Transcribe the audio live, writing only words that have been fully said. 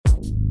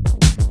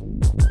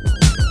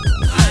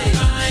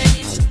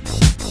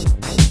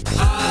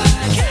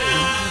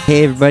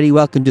Hey everybody,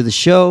 welcome to the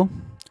show.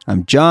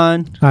 I'm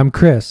John. I'm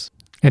Chris.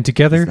 And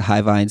together... the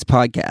High Vines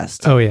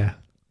Podcast. Oh yeah.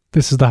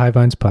 This is the High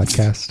Vines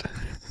Podcast.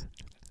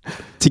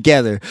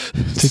 Together.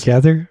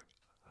 Together.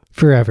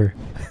 Forever.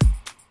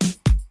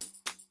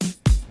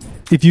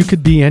 If you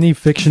could be any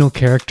fictional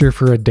character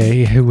for a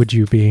day, who would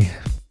you be?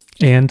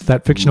 And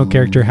that fictional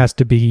character has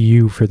to be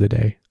you for the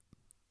day.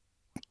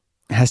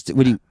 Has to,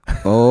 what do you...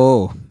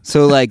 Oh.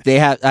 So like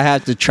I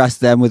have to trust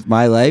them with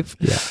my life?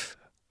 Yeah.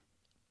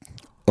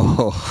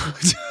 Oh.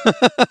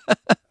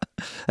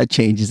 That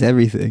changes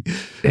everything.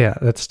 Yeah,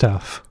 that's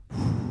tough.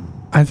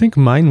 I think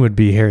mine would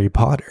be Harry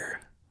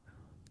Potter.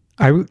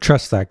 I would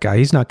trust that guy.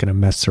 He's not going to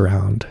mess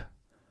around.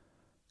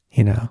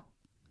 You know,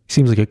 he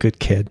seems like a good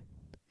kid.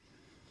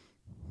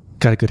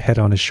 Got a good head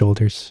on his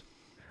shoulders.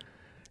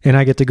 And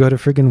I get to go to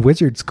friggin'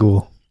 wizard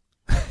school.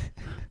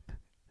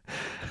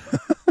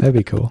 That'd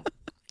be cool.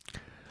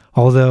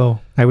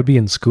 Although I would be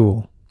in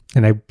school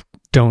and I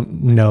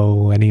don't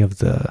know any of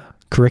the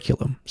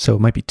curriculum, so it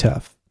might be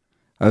tough.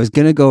 I was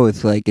going to go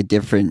with like a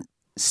different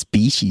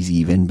species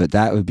even, but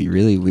that would be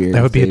really weird.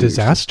 That would be a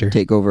disaster.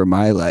 Take over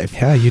my life.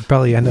 Yeah, you'd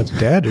probably end up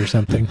dead or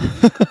something.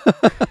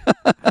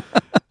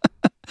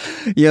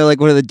 You know, like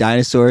one of the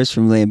dinosaurs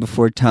from Land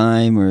Before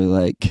Time, or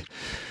like...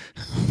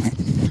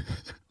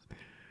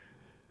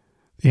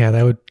 Yeah,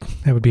 that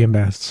would be a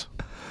mess.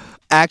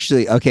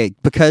 Actually, okay,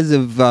 because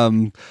of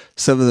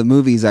some of the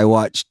movies I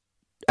watched,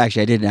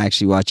 actually I didn't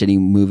actually watch any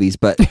movies,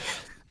 but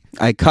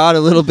I caught a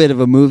little bit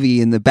of a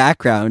movie in the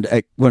background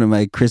at one of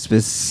my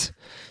Christmas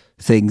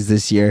things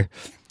this year,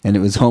 and it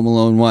was Home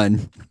Alone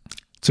 1.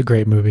 It's a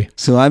great movie.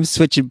 So I'm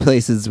switching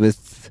places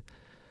with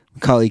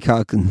Macaulay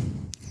Culkin.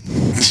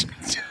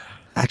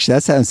 Actually,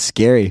 that sounds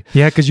scary.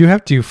 Yeah, because you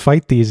have to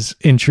fight these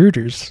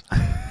intruders.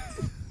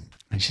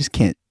 I just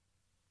can't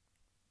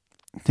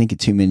think of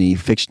too many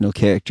fictional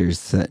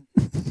characters that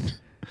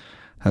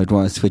I would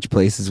want to switch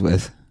places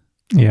with.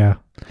 Yeah.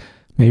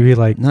 Maybe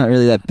like... Not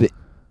really that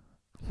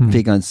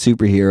big on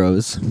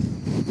superheroes.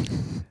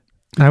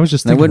 I was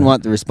just thinking... I wouldn't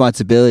want the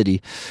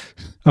responsibility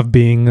of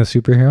being a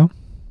superhero.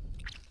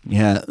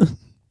 Yeah.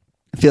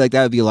 I feel like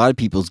that would be a lot of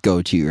people's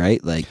go-to,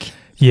 right? Like...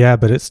 Yeah,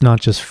 but it's not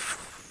just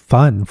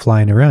fun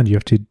flying around. You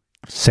have to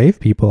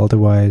save people,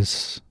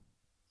 otherwise...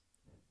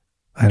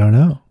 I don't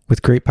know.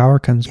 With great power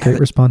comes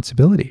great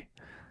responsibility.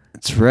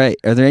 That's right.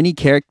 Are there any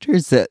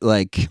characters that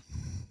like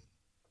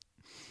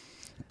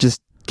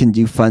just can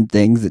do fun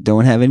things that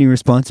don't have any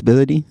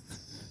responsibility?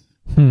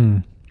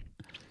 Yeah,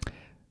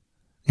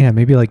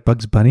 maybe like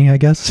Bugs Bunny, I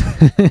guess.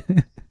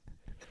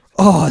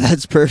 Oh,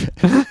 that's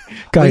perfect.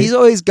 But he's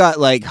always got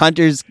like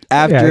hunters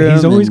after him.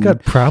 He's always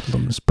got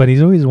problems, but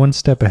he's always one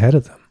step ahead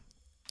of them.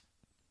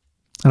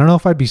 I don't know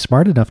if I'd be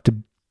smart enough to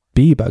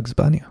be Bugs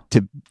Bunny.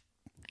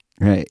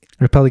 Right.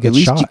 I'd probably get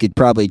shot. At least you could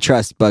probably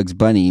trust Bugs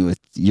Bunny with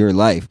your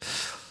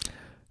life.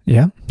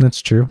 Yeah,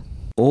 that's true.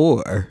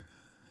 Or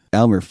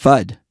Elmer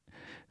Fudd.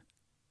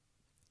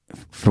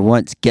 For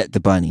once, get the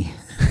bunny.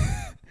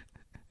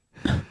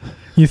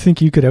 You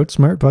think you could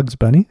outsmart Bugs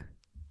Bunny?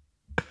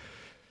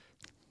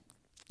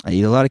 I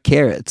eat a lot of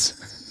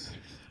carrots.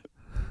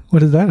 What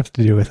does that have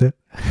to do with it?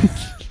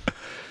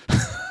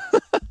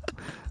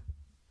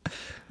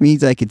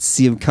 Means I could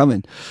see him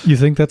coming. You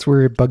think that's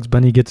where Bugs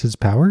Bunny gets his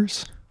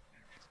powers?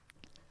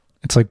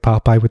 It's like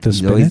Popeye with the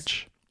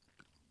spinach?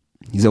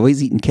 He's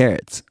always eating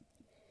carrots.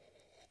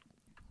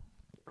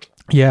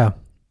 Yeah.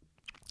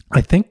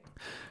 I think,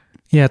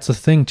 yeah, it's a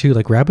thing too.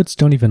 Like rabbits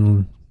don't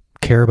even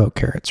care about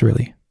carrots,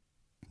 really.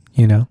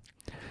 You know?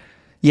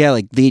 Yeah,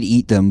 like they'd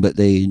eat them, but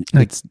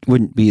it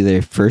wouldn't be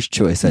their first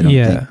choice, I don't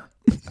think.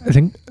 I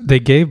think they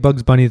gave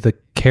Bugs Bunny the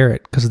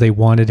carrot because they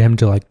wanted him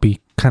to like be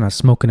kind of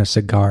smoking a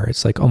cigar.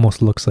 It's like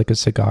almost looks like a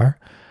cigar.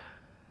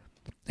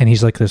 And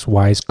he's like this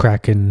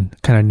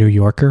wisecracking kind of New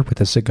Yorker with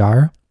a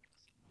cigar.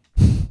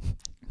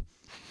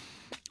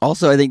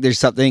 Also, I think there's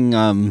something,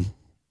 a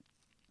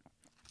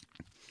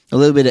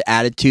little bit of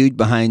attitude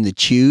behind the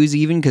chews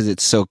even because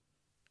it's so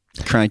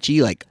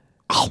crunchy, like,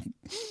 oh.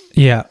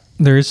 Yeah,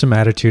 there is some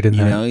attitude in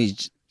that. You know,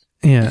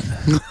 yeah.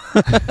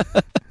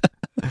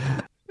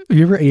 Have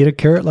you ever ate a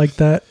carrot like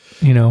that?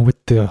 You know,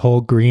 with the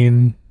whole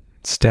green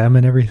stem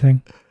and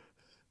everything?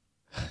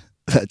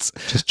 That's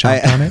just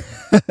chomped on it?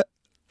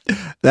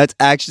 That's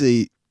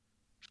actually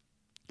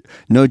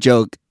no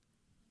joke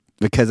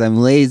because I'm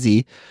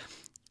lazy.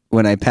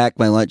 When I pack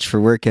my lunch for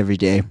work every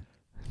day,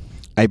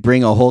 I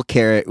bring a whole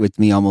carrot with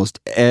me almost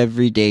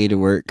every day to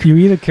work. You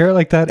eat a carrot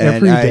like that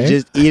every day? I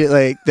just eat it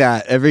like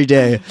that every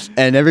day.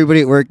 And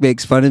everybody at work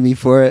makes fun of me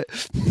for it.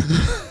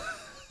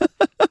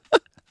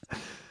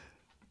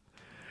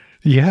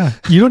 Yeah.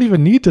 You don't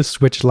even need to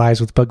switch lives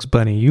with Bugs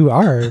Bunny. You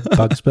are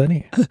Bugs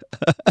Bunny.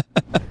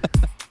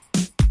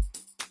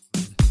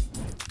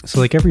 So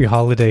like every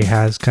holiday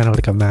has kind of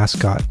like a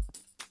mascot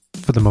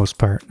for the most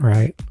part,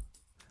 right?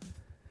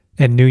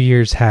 And New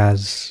Year's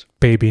has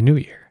Baby New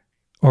Year.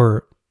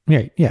 Or,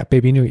 yeah,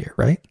 Baby New Year,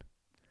 right?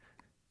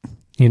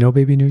 You know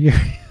Baby New Year?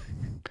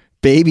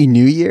 Baby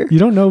New Year? You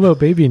don't know about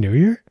Baby New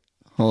Year?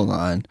 Hold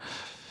on.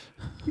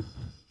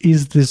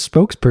 He's the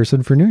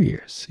spokesperson for New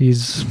Year's.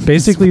 He's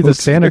basically the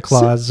Santa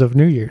Claus of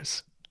New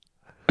Year's.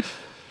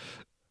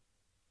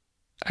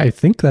 I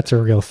think that's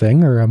a real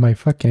thing, or am I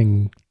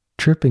fucking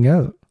tripping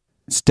out?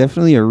 It's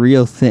definitely a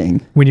real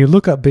thing. When you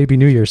look up Baby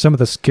New Year, some of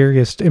the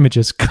scariest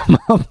images come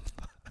up.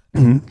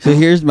 So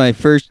here's my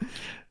first.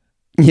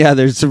 Yeah,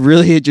 there's some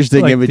really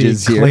interesting like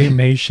images the here.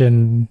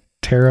 Claymation,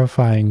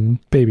 terrifying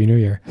Baby New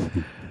Year.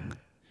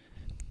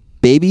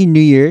 Baby New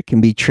Year can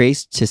be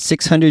traced to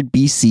 600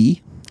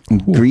 BC in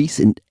Greece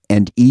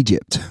and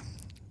Egypt.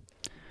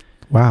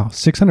 Wow,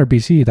 600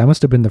 BC. That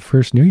must have been the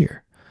first New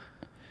Year.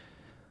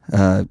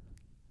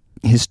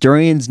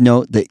 Historians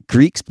note that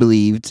Greeks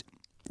believed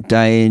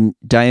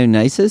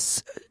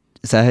Dionysus.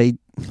 Is that how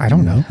I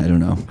don't know. I don't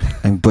know.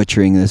 I'm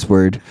butchering this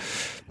word.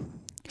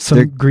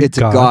 Greek it's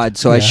a god,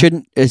 so yeah.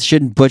 I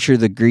shouldn't butcher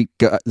the Greek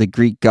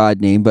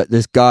god name. But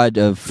this god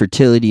of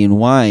fertility and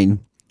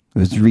wine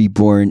was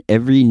reborn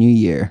every New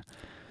Year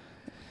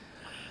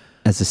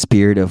as a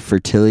spirit of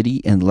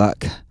fertility and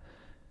luck.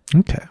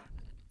 Okay,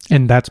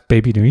 and that's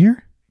Baby New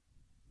Year?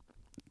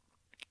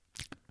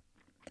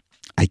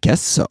 I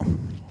guess so.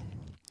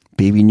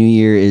 Baby New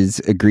Year is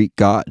a Greek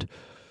god.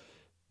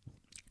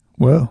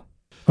 Whoa.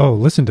 Oh,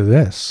 listen to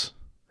this.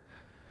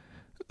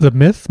 The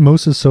myth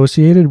most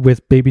associated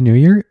with Baby New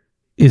Year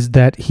is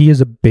that he is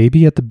a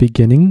baby at the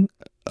beginning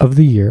of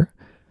the year,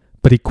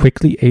 but he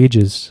quickly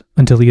ages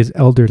until he is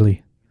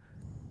elderly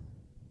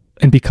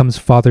and becomes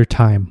Father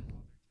Time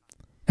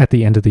at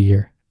the end of the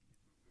year.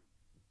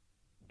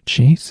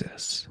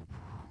 Jesus.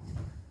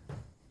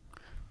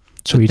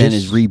 So he then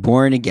is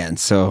reborn again,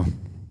 so...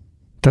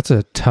 That's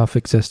a tough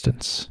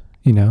existence,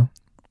 you know?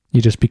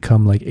 You just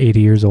become like 80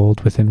 years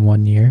old within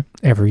 1 year,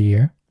 every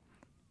year.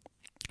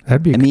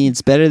 That'd be... I mean,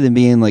 it's better than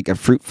being like a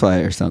fruit fly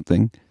or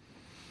something.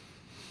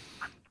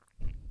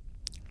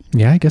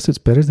 Yeah, I guess it's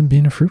better than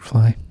being a fruit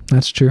fly.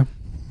 That's true.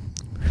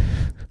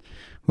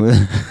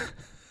 Don't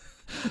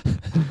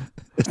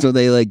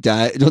they like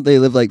die? Don't they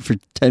live like for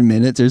 10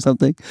 minutes or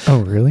something?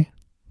 Oh, really?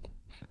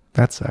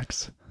 That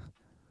sucks.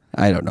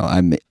 I don't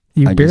know.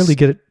 You barely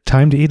get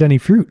time to eat any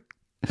fruit,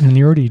 and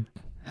you're already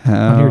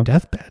on your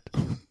deathbed.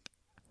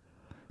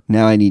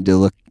 Now I need to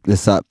look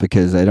this up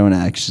because I don't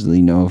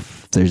actually know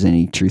if there's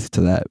any truth to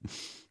that.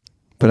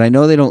 But I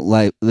know they don't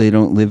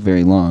live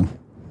very long.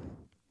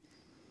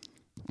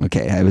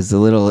 Okay, I was a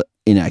little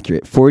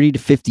inaccurate. 40 to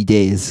 50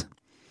 days.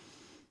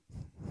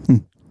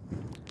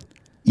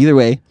 Either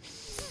way.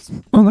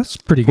 Oh, that's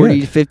pretty 40 good.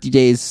 40 to 50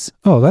 days.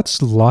 Oh, that's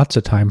lots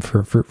of time for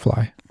a fruit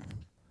fly.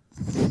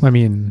 I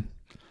mean,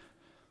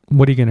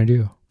 what are you going to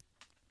do?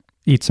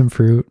 Eat some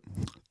fruit?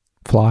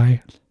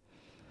 Fly?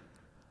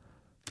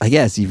 I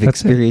guess you've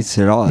That's experienced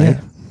it all. Yeah.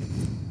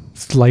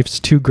 It's life's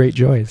two great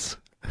joys.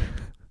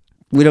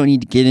 We don't need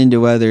to get into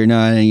whether or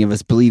not any of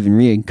us believe in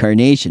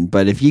reincarnation,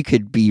 but if you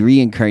could be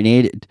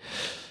reincarnated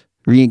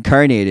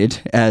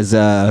as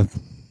a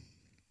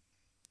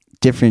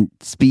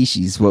different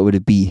species, what would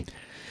it be?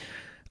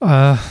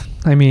 I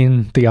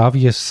mean, the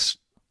obvious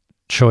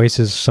choice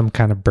is some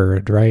kind of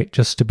bird, right?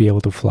 Just to be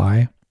able to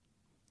fly.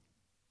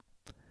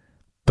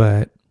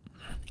 But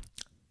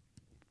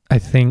I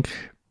think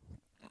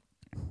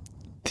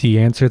the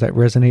answer that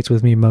resonates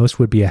with me most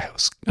would be a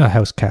house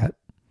cat.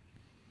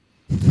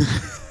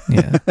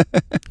 Yeah.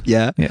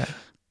 Yeah. Yeah.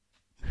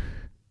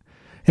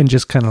 And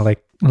just kind of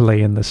like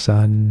lay in the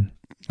sun,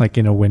 like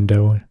in a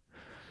window,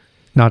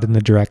 not in the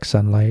direct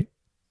sunlight.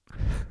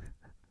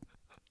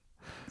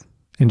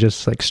 And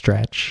just like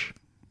stretch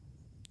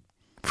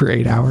for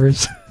 8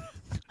 hours.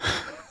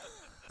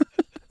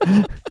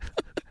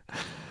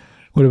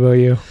 What about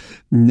you?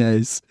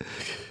 Nice.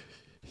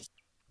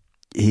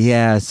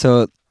 Yeah,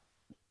 so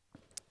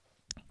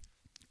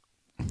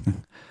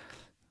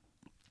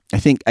I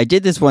think I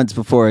did this once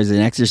before as an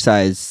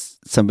exercise.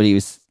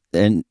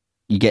 And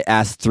you get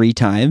asked 3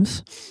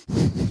 times.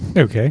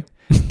 Okay.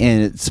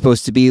 And it's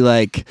supposed to be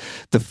like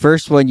the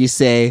first one you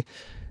say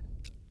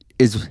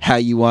is how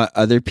you want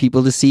other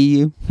people to see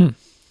you.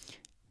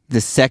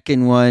 The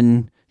second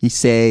one you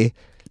say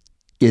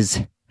is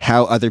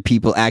how other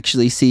people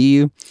actually see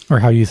you. Or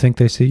how you think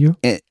they see you.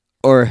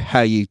 Or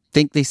how you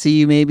think they see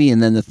you, maybe.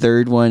 And then the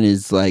third one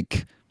is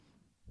like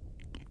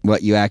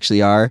what you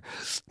actually are.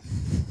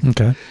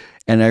 Okay.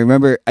 And I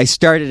remember I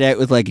started out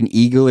with like an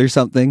eagle or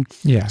something.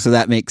 Yeah. So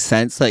that makes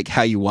sense. Like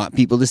how you want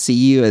people to see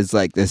you as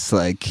like this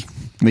like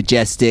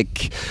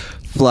majestic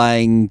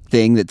flying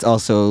thing that's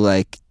also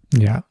like,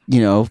 yeah,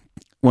 you know,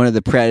 one of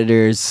the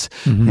predators.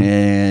 Mm-hmm.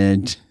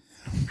 And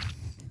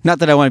not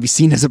that I want to be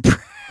seen as a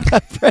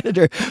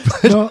predator.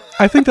 But no,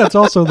 I think that's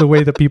also the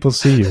way that people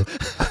see you.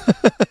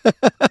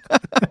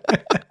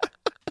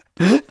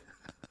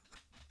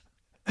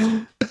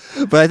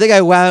 But I think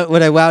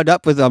what I wound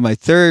up with on my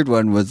third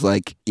one was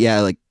like,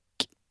 yeah, like,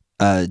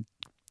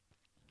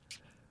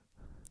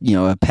 you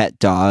know, a pet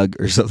dog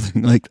or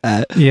something like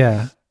that.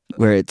 Yeah.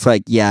 Where it's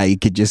like, yeah, you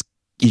could just,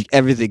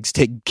 everything's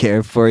taken care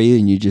of for you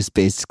and you just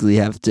basically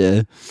have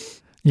to.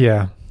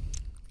 Yeah.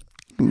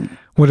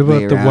 What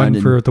about the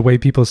one for the way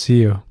people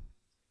see you?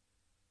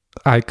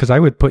 Because I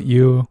would put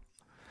you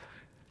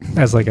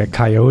as like a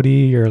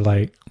coyote or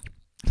like,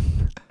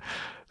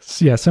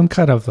 yeah, some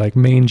kind of like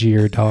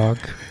mangier dog.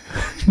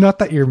 Not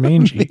that you're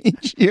mangy.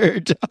 Your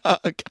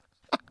dog.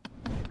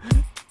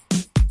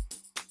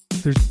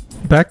 There's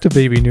back to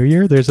Baby New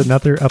Year. There's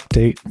another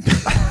update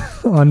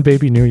on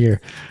Baby New Year.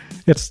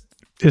 It's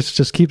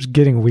just keeps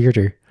getting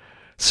weirder.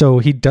 So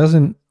he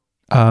doesn't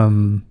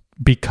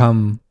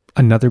become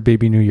another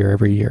Baby New Year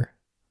every year.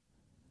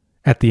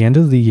 At the end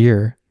of the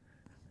year,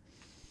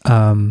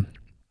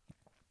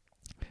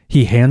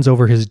 he hands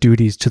over his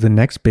duties to the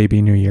next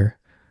Baby New Year,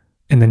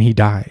 and then he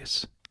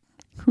dies.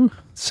 Whew.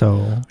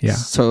 So yeah.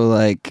 So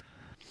like,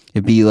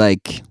 it'd be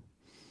like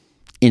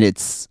in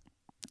its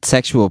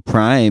sexual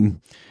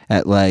prime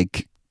at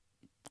like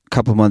a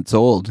couple months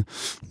old.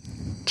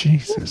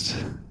 Jesus.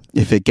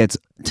 If it gets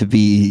to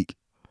be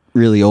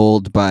really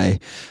old by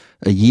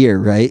a year,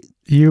 right?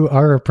 You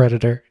are a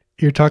predator.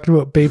 You're talking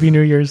about Baby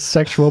New Year's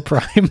sexual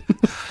prime.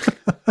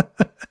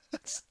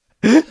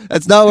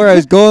 That's not where I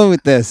was going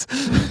with this.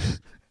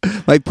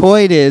 My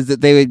point is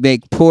that they would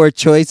make poor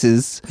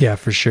choices. Yeah,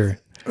 for sure.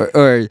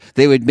 Or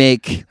they would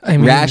make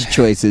rash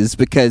choices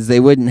because they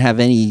wouldn't have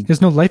any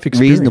There's no life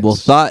experience. reasonable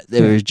thought.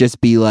 They would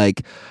just be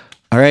like,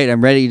 all right,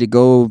 I'm ready to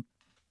go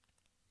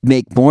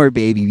make more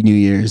Baby New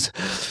Years.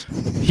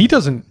 He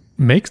doesn't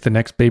make the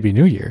next Baby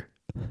New Year.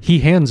 He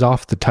hands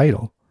off the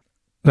title.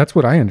 That's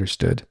what I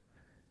understood.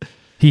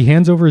 He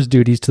hands over his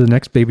duties to the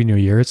next Baby New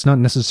Year. It's not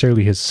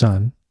necessarily his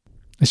son.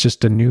 It's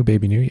just a new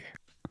Baby New Year.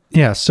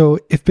 Yeah, so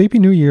if Baby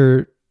New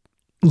Year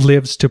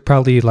lives to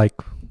probably like,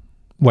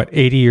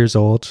 80 years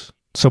old.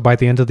 So by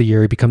the end of the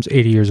year, he becomes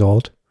 80 years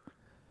old.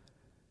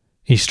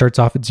 He starts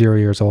off at 0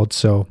 years old.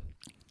 So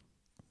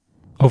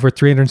over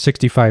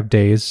 365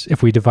 days,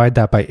 if we divide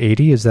that by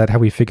 80, is that how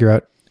we figure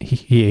out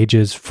he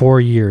ages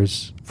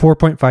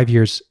 4.5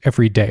 years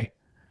every day?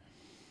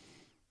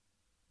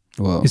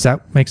 Whoa. Does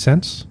that make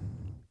sense?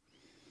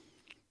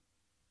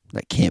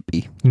 That can't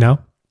be. No,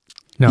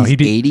 He's he'd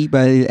be 80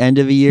 by the end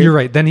of a year. You're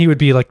right. Then he would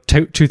be like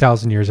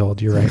 2,000 years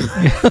old. You're right.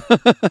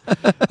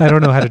 I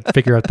don't know how to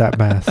figure out that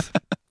math.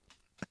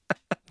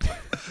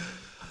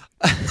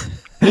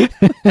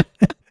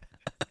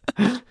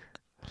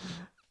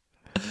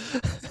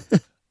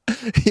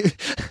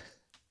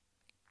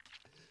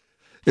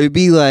 It would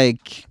be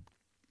like,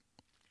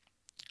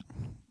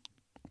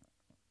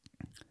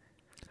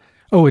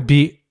 it'd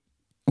be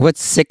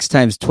what's 6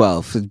 times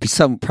 12? It'd be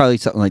probably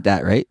something like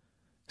that, right?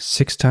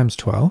 6 times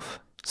 12?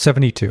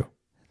 72.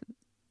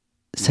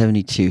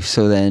 72.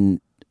 So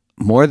then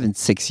more than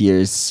 6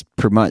 years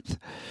per month.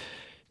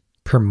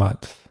 Per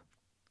month.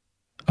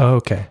 Oh,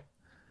 okay.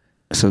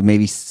 So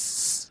maybe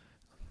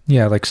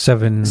Yeah, like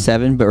 7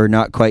 but or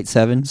not quite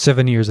 7.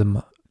 7 years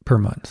per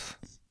month.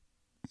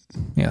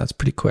 Yeah, that's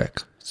pretty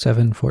quick.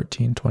 7,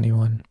 14,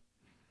 21.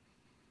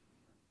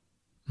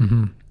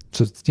 Mm-hmm.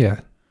 So, yeah.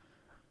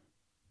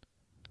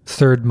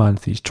 Third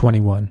month, he's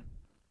 21.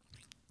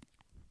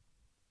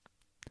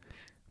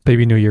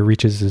 Baby New Year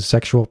reaches his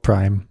sexual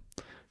prime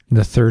in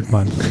the third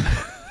month.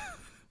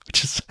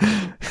 Which is...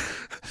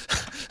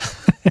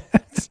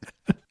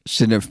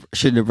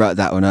 Shouldn't have brought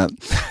that one up.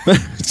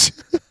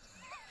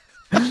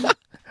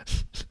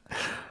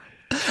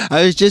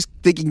 I was just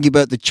thinking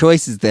about the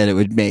choices that it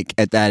would make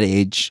at that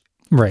age,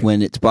 right?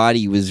 When its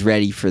body was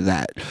ready for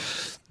that.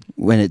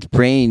 When its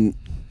brain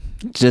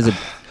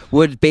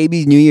would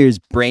Baby New Year's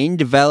brain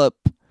develop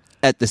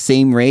at the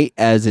same rate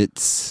as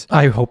its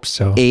I hope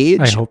so.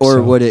 age, I hope or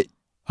so. would it?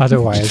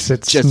 Otherwise,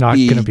 it's just not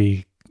going to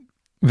be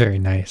very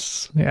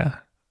nice. Yeah,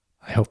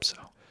 I hope so.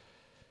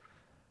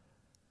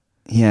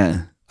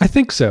 Yeah, I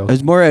think so. I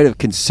was more out of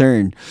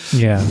concern.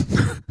 Yeah.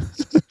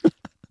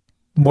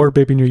 More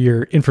Baby New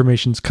Year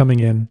information's coming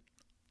in.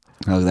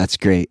 Oh, that's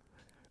great.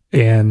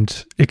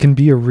 And it can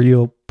be a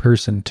real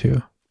person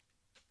too.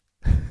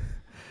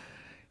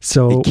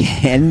 So it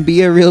can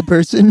be a real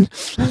person.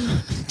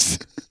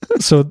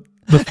 So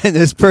and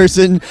this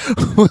person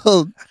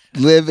will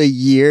live a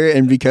year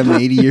and become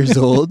 80 years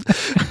old.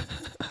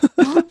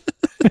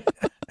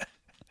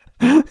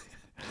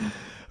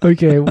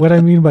 Okay, what I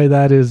mean by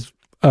that is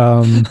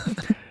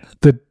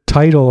the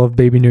title of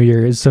Baby New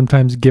Year is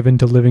sometimes given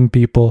to living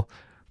people.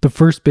 The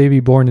first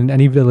baby born in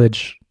any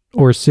village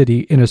or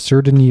city in a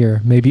certain year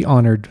may be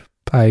honored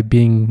by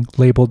being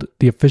labeled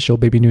the official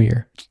Baby New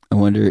Year. I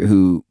wonder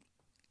who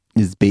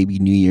is Baby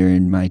New Year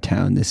in my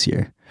town this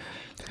year.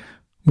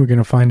 We're going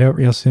to find out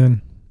real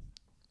soon.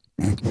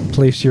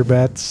 Place your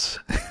bets.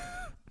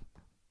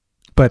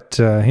 But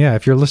yeah,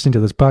 if you're listening to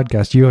this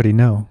podcast, you already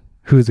know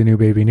who the new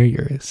Baby New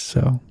Year is.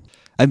 So,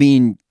 I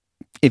mean,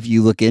 if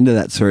you look into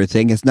that sort of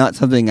thing, it's not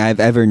something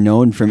I've ever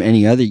known from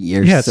any other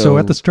year. Yeah, so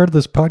at the start of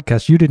this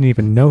podcast, you didn't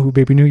even know who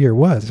Baby New Year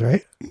was,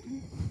 right?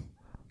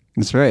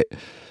 That's right.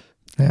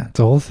 Yeah, it's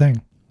a whole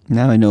thing.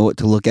 Now I know what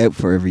to look out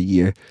for every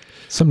year.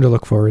 Something to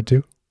look forward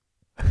to.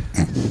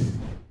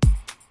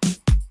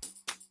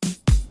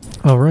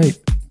 All right.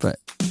 But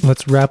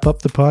let's wrap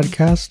up the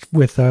podcast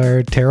with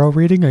our tarot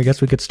reading. I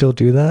guess we could still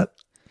do that.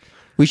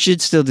 We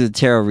should still do the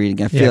tarot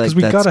reading. I feel like because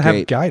we that's gotta great.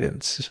 have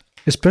guidance,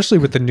 especially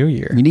with the new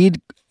year.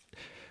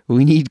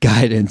 We need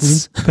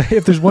guidance.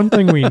 If there's one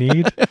thing we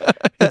need,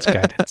 it's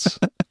guidance.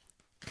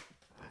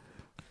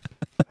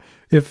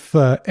 If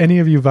any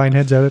of you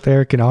Vineheads out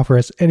there can offer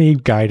us any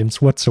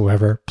guidance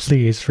whatsoever,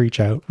 please reach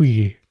out.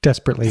 We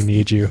desperately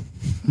need you.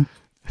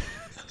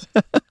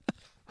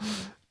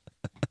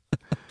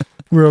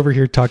 We're over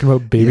here talking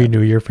about Baby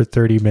New Year for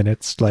 30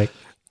 minutes. Like,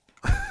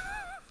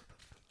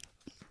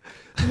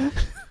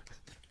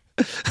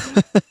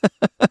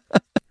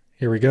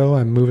 here we go.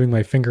 I'm moving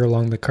my finger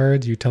along the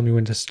cards. You tell me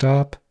when to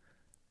stop.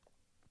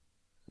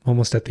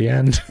 Almost at the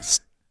end.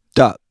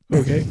 Stop.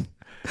 Okay.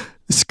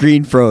 The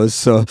screen froze,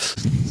 so...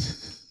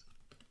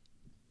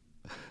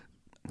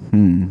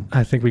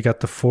 I think we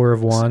got the 4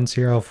 of Wands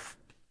here.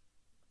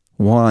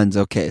 Wands.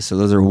 Okay, so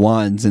those are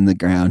wands in the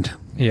ground.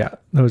 Yeah,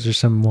 those are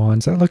some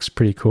wands. That looks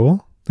pretty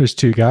cool. There's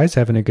 2 guys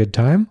having a good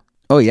time.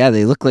 Oh, yeah,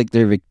 they look like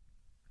they're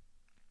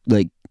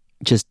like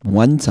just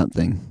won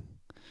something.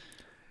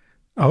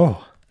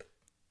 Oh. Do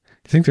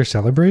you think they're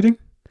celebrating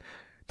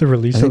the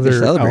release of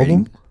their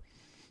album?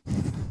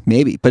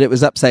 Maybe, but it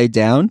was upside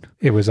down.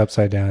 It was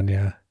upside down,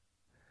 yeah.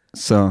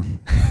 So...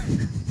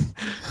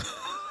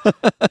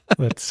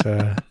 Let's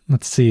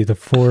see, the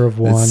 4 of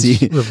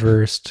Wands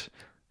reversed.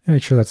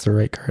 Make sure that's the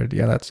right card.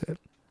 Yeah, that's it.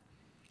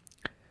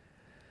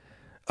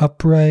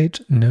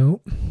 Upright, no.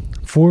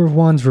 4 of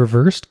Wands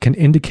reversed can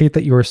indicate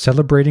that you are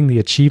celebrating the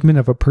achievement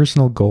of a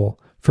personal goal.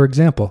 For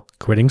example,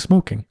 quitting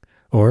smoking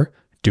or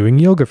doing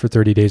yoga for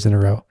 30 days in a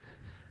row.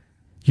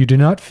 You do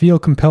not feel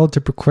compelled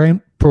to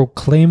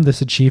proclaim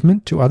this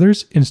achievement to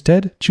others,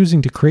 instead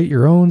choosing to create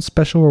your own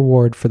special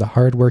reward for the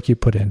hard work you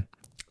put in.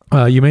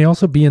 You may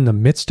also be in the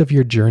midst of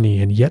your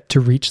journey and yet to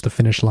reach the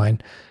finish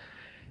line,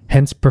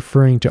 hence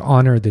preferring to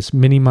honor this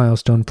mini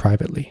milestone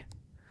privately.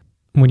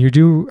 When you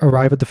do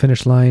arrive at the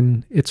finish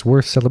line, it's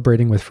worth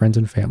celebrating with friends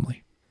and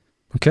family.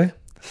 Okay?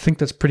 I think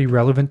that's pretty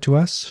relevant to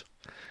us.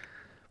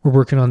 We're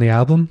working on the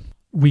album.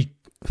 I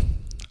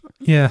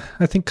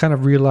think kind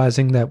of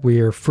realizing that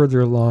we are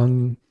further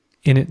along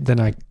in it than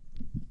I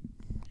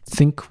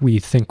think we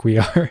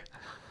are.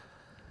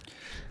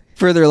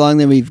 Further along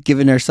than we've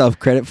given ourselves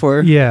credit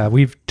for. Yeah,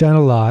 we've done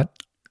a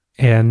lot,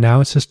 and now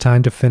it's just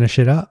time to finish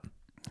it up.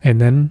 And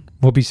then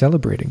we'll be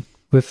celebrating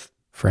with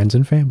friends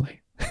and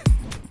family.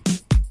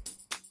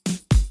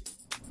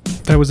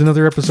 That was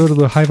another episode of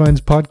the High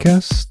Vines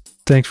podcast.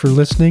 Thanks for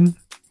listening.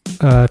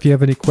 If you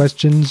have any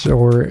questions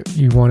or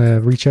you want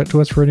to reach out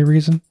to us for any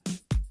reason,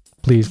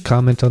 please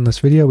comment on this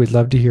video. We'd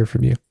love to hear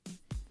from you.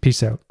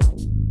 Peace out.